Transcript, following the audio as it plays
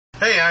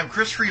Hey, I'm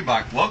Chris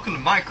Rybak. Welcome to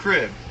my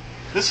crib.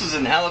 This is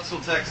in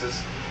Hallettsville,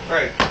 Texas.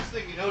 Alright, first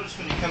thing you notice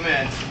when you come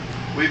in,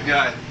 we've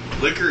got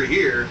liquor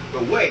here,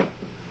 but wait,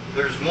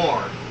 there's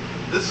more.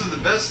 This is the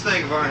best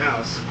thing of our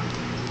house.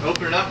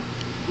 Open it up,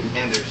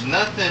 and there's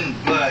nothing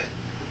but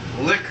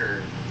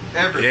liquor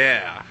everywhere.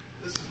 Yeah.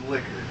 This is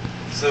liquor.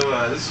 So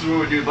this is where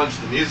we do a bunch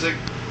of the music.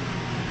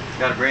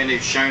 Got a brand new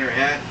Shiner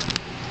hat.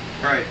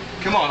 Alright,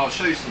 come on, I'll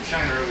show you some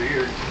Shiner over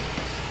here.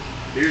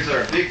 Here's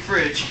our big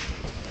fridge.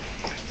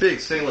 Big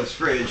stainless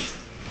fridge.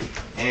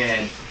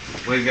 And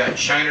we've got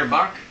Shiner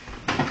Buck.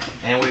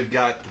 And we've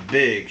got the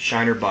big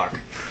Shiner Buck.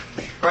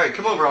 Alright,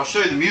 come over, I'll show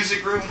you the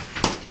music room.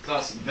 It's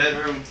also the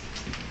bedroom.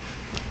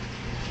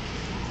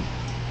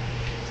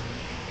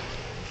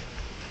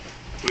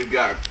 We've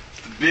got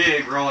the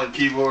big Roland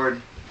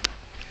keyboard.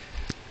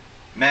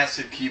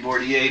 Massive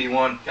keyboard,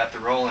 E81. Got the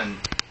Roland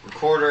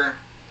recorder.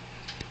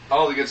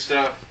 All the good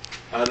stuff.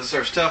 This is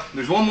our stuff.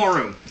 There's one more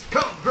room.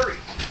 Come, hurry!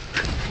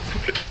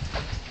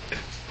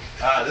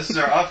 This is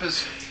our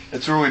office.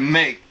 That's where we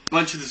make a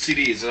bunch of the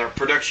CDs. It's our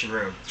production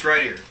room. It's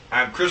right here.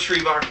 I'm Chris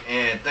Rybak,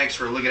 and thanks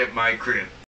for looking at my crib.